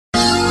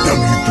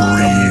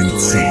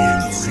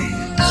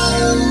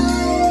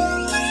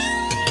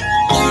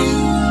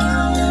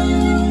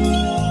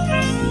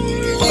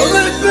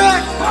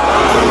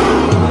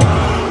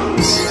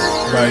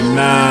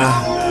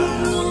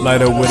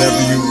Light up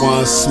whatever you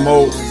want to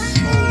smoke,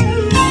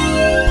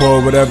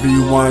 pour whatever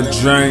you want to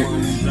drink,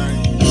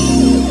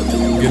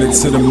 get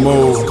into the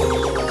mood.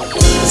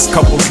 It's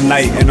couples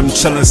night and I'm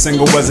chillin'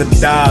 single as a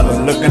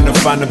dollar, looking to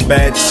find a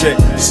bad chick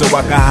so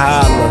I can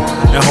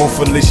holler. And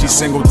hopefully she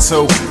single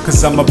too,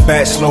 cause I'm a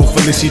bachelor,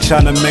 hopefully she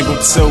tryna mingle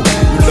too.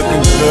 You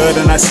looking good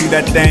and I see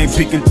that thing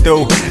peeking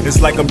through. It's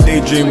like I'm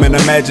daydreaming,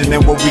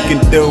 imagining what we can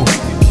do.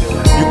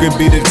 You can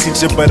be the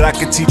teacher, but I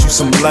can teach you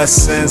some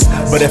lessons.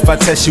 But if I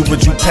test you,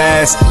 would you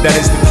pass? That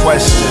is the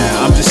question,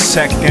 I'm just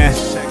checking.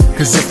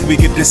 Cause if we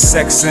get this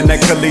sexin',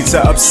 that could lead to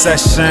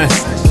obsession.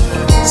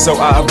 So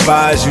I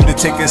advise you to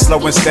take it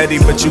slow and steady,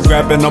 but you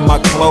grabbing on my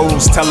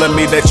clothes, telling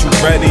me that you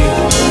ready.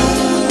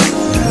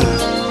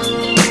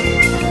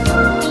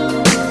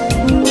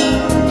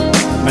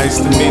 Nice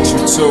to meet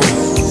you too.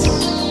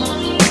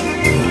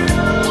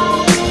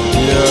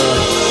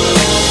 Yeah.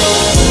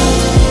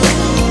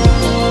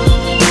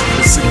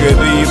 It's a good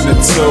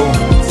evening too.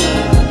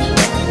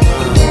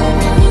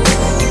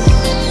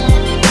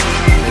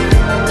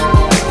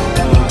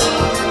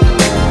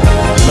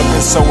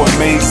 Looking so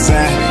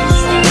amazing.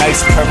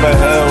 Nice pair of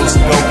heels,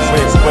 go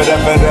quick,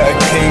 whatever the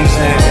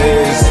occasion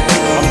is.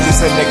 I'm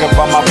just a nigga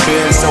by my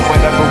biz, so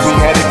whenever we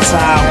had a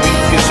time,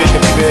 we get straight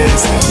to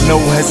biz. No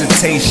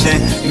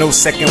hesitation, no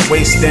second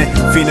wasting.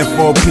 Feeling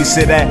for a piece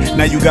of that,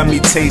 now you got me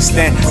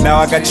tasting. Now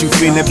I got you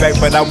feeling back,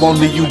 but I won't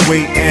leave you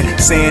waiting.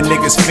 Saying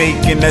niggas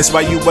faking, that's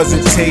why you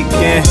wasn't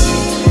taking.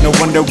 No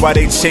wonder why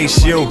they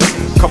chase you.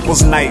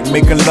 Couples night,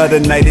 making love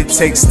tonight, it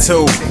takes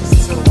two.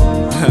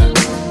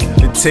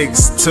 It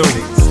takes two.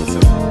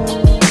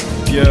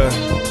 Yeah.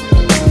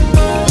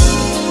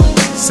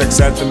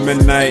 Sex After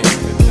Midnight,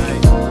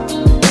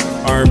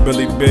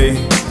 R&Billy B,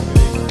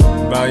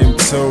 Volume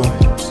 2.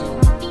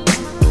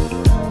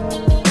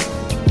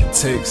 It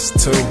takes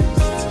two.